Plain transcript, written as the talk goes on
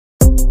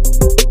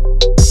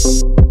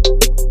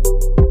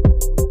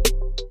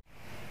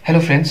Hello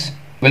friends,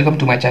 welcome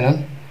to my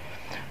channel.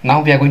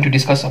 Now we are going to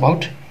discuss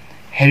about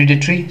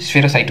hereditary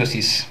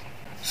spherocytosis.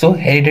 So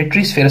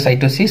hereditary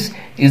spherocytosis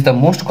is the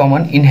most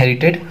common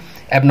inherited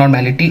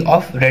abnormality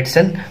of red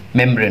cell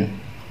membrane,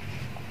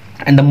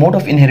 and the mode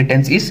of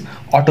inheritance is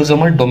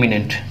autosomal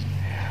dominant,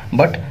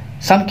 but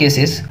some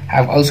cases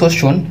have also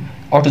shown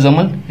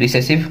autosomal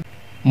recessive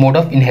mode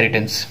of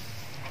inheritance.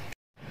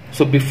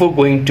 So before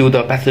going to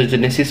the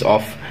pathogenesis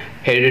of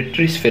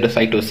hereditary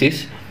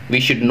spherocytosis, we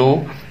should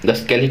know the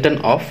skeleton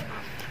of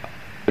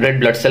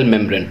red blood cell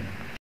membrane.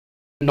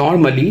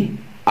 Normally,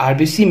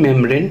 RBC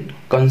membrane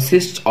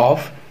consists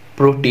of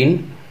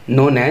protein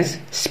known as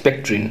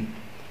spectrin.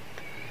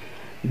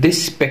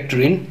 This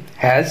spectrin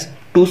has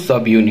two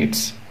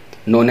subunits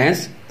known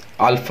as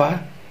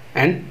alpha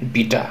and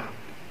beta.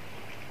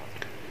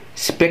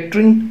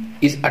 Spectrin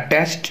is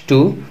attached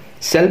to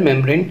cell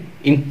membrane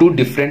in two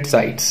different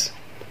sites.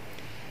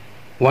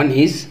 One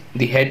is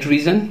the head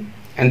region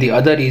and the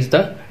other is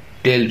the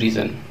tail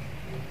region.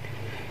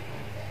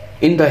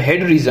 In the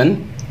head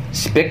region,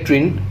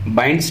 spectrin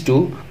binds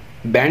to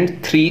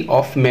band 3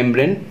 of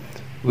membrane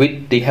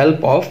with the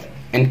help of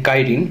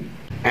ankyrin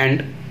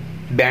and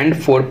band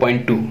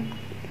 4.2,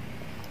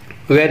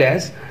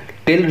 whereas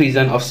tail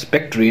region of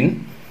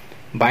spectrin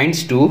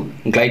binds to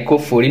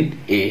glycophorin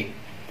A,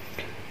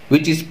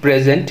 which is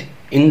present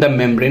in the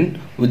membrane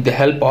with the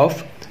help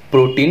of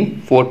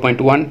protein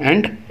 4.1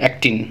 and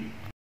actin.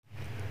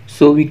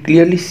 So we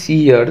clearly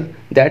see here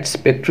that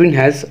spectrin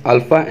has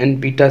alpha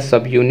and beta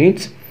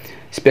subunits.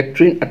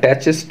 Spectrin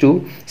attaches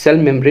to cell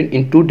membrane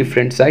in two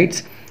different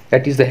sites,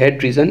 that is the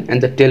head region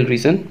and the tail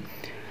region.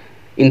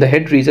 In the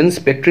head region,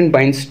 spectrin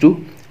binds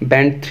to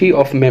band 3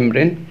 of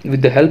membrane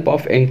with the help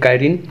of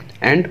ankyrin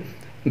and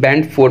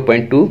band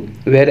 4.2,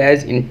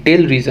 whereas in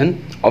tail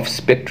region of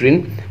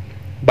spectrin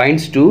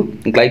binds to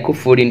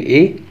glycophorin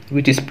A,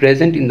 which is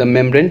present in the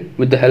membrane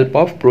with the help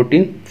of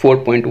protein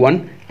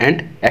 4.1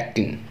 and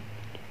actin.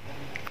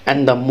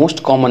 And the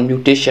most common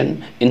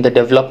mutation in the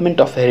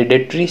development of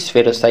hereditary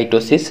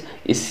spherocytosis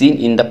is seen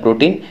in the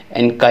protein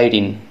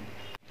ankyrin.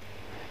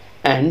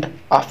 And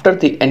after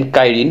the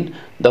ankyrin,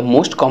 the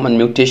most common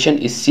mutation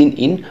is seen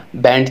in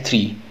band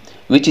 3,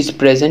 which is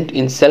present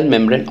in cell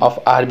membrane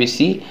of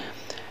RBC,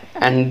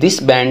 and this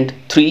band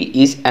 3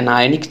 is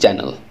anionic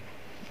channel.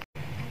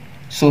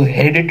 So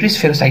hereditary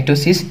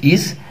spherocytosis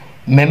is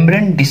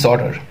membrane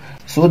disorder.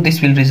 So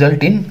this will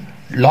result in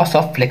loss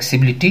of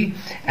flexibility,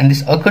 and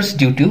this occurs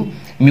due to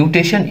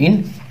mutation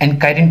in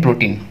ankyrin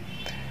protein.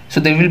 So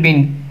there will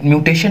be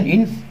mutation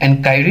in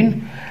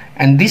ankyrin,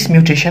 and this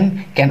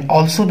mutation can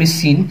also be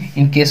seen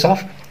in case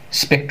of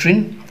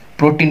spectrin,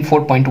 protein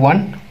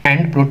 4.1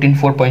 and protein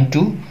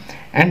 4.2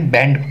 and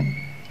band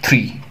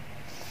 3.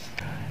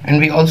 And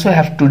we also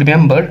have to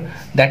remember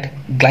that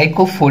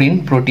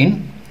glycophorin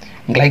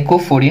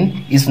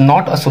is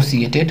not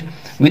associated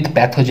with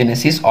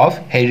pathogenesis of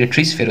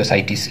hereditary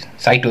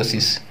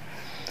spherocytosis.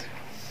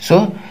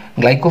 So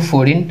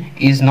glycophorin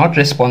is not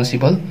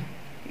responsible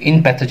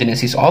in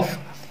pathogenesis of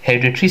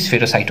hereditary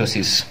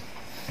spherocytosis.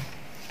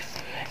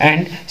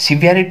 And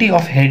severity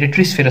of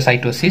hereditary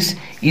spherocytosis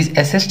is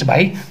assessed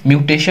by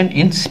mutation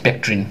in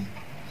spectrin.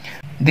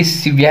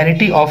 This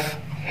severity of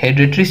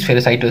hereditary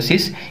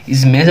spherocytosis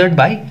is measured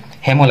by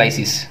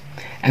hemolysis,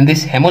 and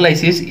this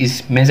hemolysis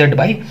is measured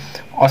by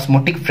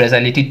osmotic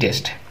fragility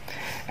test,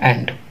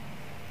 and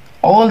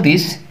all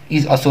this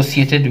is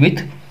associated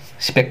with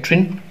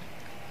spectrin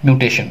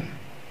mutation.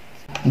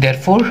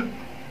 Therefore,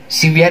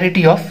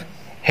 severity of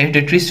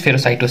hereditary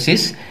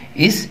spherocytosis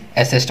is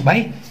assessed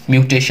by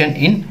mutation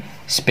in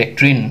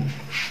spectrin.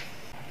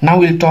 Now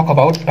we'll talk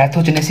about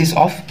pathogenesis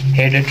of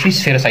hereditary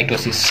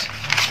spherocytosis.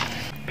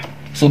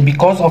 So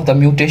because of the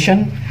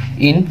mutation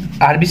in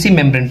RBC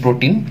membrane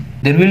protein,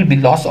 there will be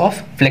loss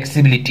of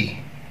flexibility.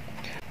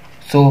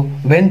 So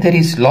when there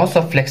is loss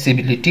of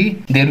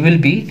flexibility, there will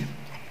be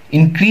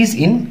increase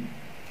in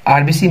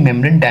RBC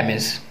membrane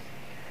damage.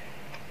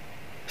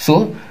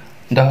 So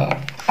the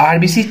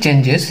RBC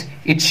changes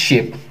its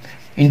shape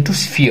into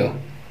sphere.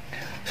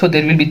 So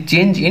there will be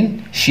change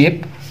in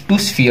shape to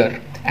sphere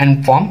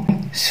and form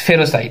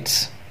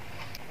spherocytes.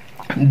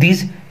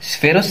 These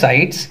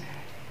spherocytes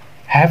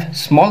have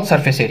small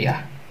surface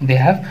area. They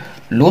have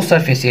low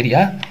surface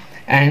area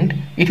and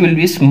it will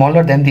be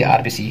smaller than the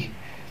RBC.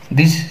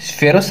 These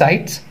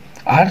spherocytes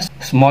are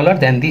smaller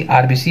than the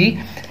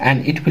RBC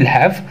and it will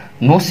have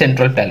no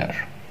central pallor.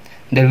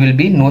 There will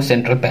be no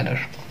central pallor.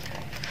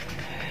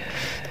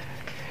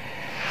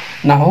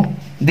 Now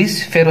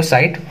this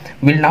spherocyte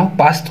will now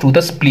pass through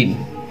the spleen.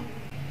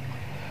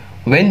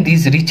 When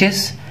these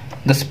reaches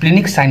the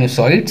splenic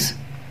sinusoids,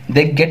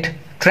 they get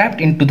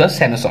trapped into the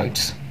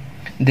sinusoids.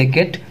 They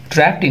get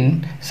trapped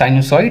in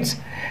sinusoids,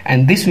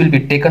 and this will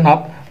be taken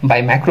up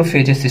by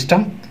macrophage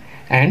system,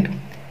 and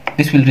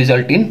this will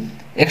result in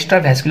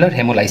extravascular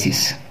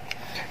hemolysis.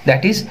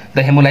 That is,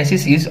 the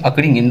hemolysis is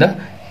occurring in the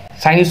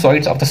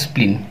sinusoids of the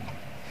spleen.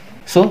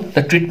 So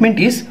the treatment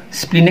is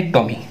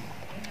splenectomy.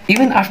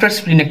 Even after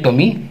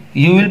splenectomy,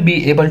 you will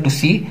be able to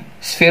see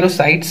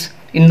spherocytes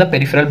in the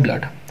peripheral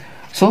blood.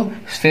 So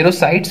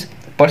spherocytes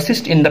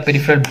persist in the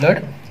peripheral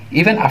blood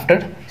even after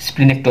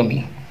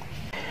splenectomy.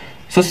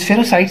 So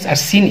spherocytes are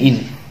seen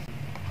in,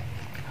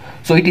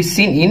 so it is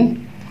seen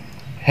in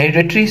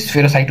hereditary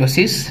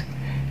spherocytosis,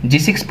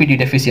 G6PD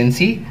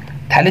deficiency,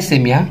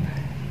 thalassemia,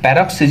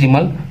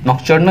 paroxysmal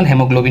nocturnal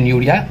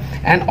hemoglobinuria,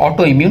 and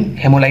autoimmune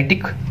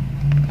hemolytic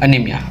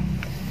anemia.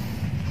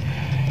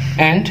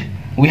 And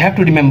we have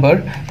to remember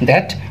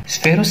that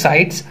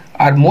spherocytes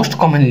are most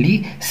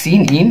commonly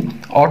seen in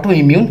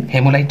autoimmune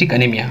hemolytic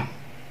anemia.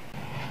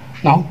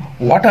 Now,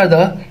 what are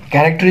the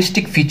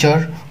characteristic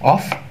features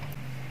of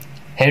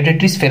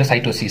hereditary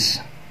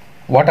spherocytosis?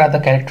 What are the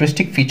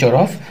characteristic features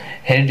of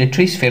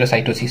hereditary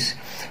spherocytosis?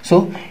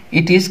 So,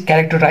 it is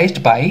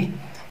characterized by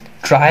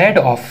triad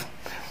of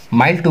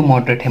mild to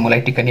moderate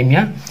hemolytic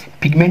anemia,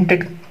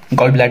 pigmented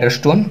gallbladder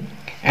stone,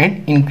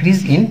 and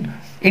increase in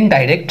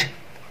indirect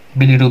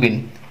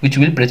bilirubin, which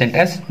will present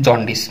as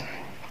jaundice.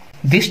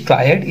 This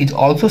triad is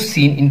also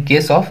seen in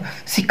case of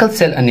sickle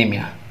cell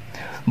anemia.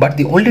 But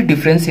the only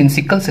difference in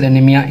sickle cell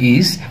anemia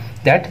is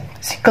that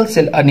sickle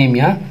cell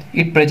anemia,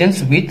 it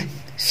presents with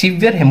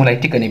severe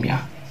hemolytic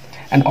anemia,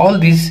 and all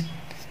these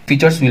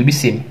features will be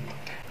same.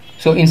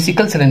 So in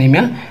sickle cell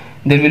anemia,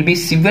 there will be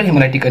severe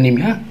hemolytic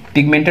anemia,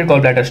 pigmented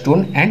gallbladder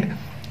stone, and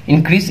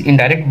increase in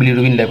direct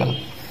bilirubin level.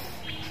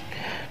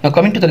 Now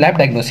coming to the lab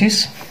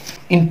diagnosis,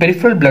 in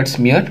peripheral blood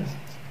smear,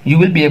 you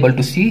will be able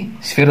to see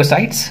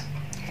spherocytes,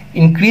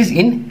 increase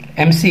in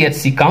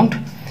MCHC count,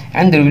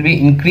 and there will be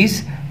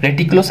increased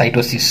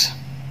reticulocytosis.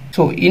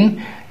 So in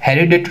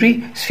hereditary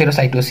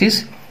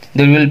spherocytosis,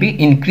 there will be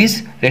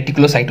increased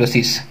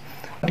reticulocytosis.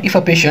 If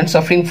a patient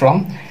suffering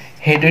from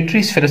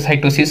hereditary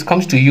spherocytosis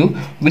comes to you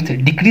with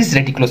decreased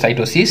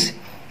reticulocytosis,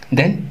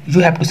 then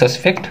you have to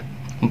suspect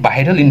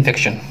viral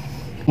infection,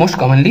 most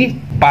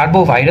commonly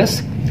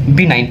parvovirus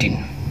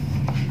B19.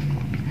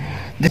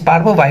 This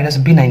parvovirus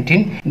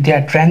B19, they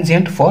are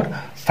transient for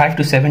 5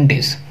 to 7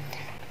 days.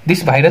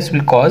 This virus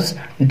will cause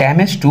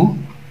damage to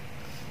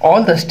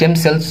all the stem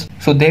cells.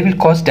 So they will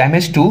cause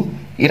damage to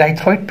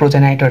erythroid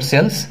progenitor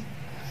cells,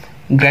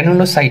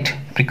 granulocyte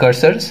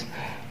precursors,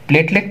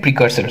 platelet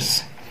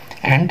precursors,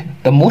 and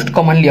the most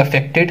commonly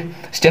affected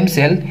stem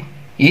cell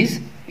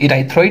is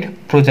erythroid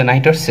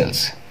progenitor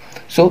cells.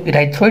 So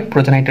erythroid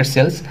progenitor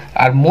cells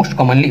are most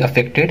commonly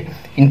affected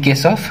in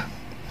case of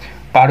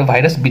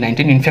parvovirus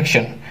B19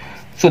 infection.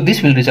 So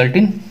this will result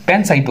in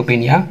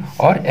pancytopenia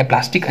or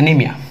aplastic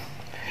anemia.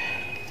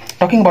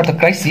 Talking about the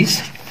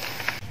crisis,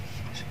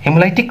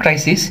 hemolytic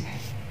crisis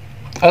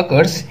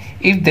occurs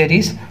if there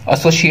is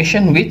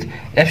association with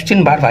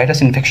Epstein-Barr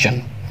virus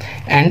infection,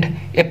 and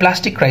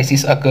aplastic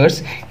crisis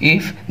occurs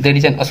if there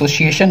is an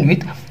association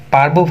with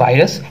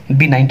parvovirus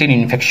B19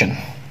 infection.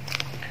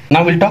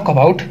 Now we'll talk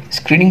about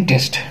screening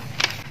test.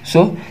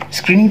 So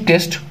screening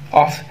test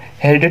of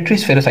hereditary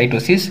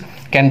spherocytosis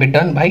can be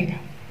done by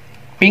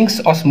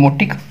Pink's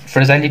osmotic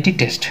fragility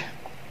test.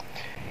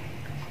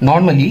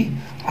 Normally,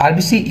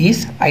 RBC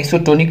is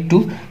isotonic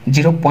to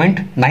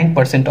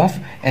 0.9% of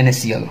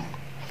NaCl.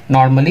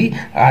 Normally,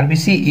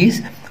 RBC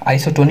is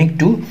isotonic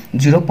to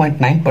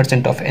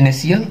 0.9% of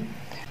NaCl,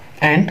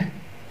 and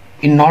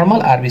in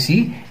normal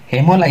RBC,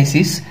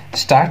 hemolysis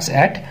starts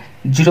at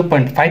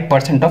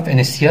 0.5% of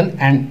NaCl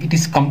and it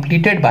is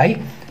completed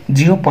by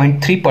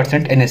 0.3%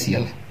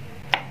 NaCl.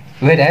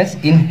 Whereas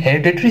in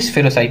hereditary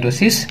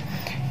spherocytosis,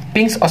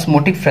 Pink's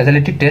osmotic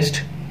fragility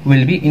test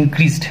will be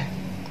increased.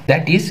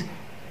 That is,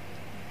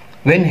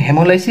 when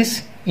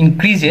hemolysis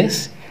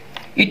increases,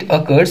 it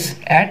occurs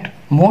at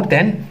more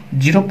than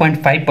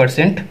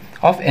 0.5%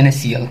 of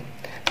NaCl.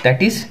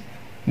 That is,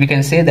 we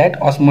can say that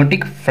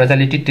osmotic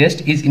fragility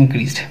test is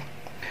increased.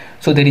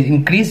 So there is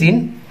increase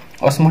in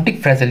osmotic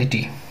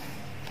fragility.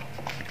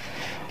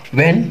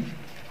 When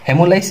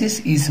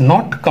hemolysis is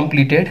not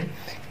completed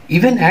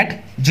even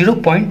at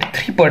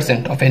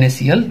 0.3% of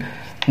NaCl,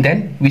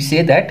 then we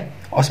say that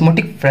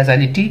osmotic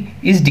fragility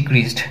is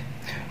decreased.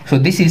 So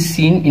this is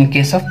seen in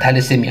case of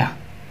thalassemia.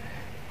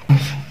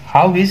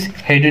 How is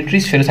hereditary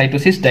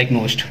spherocytosis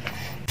diagnosed?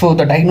 So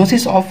the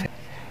diagnosis of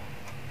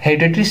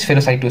hereditary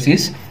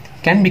spherocytosis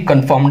can be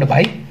confirmed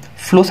by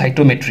flow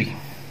cytometry.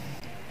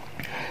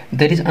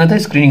 There is another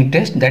screening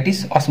test, that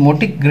is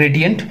osmotic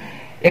gradient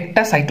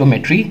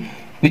ectacytometry,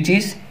 which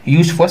is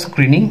used for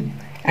screening,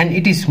 and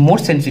it is more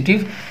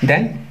sensitive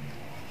than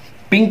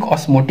Pink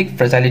osmotic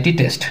fragility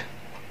test,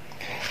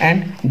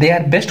 and they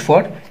are best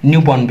for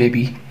newborn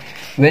baby.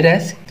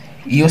 Whereas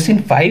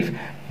eosin 5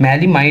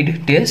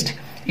 maleimide test,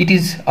 it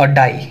is a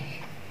dye.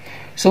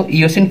 So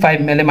eosin 5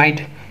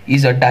 maleimide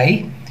is a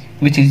dye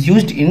which is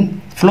used in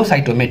flow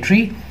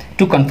cytometry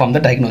to confirm the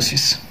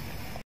diagnosis.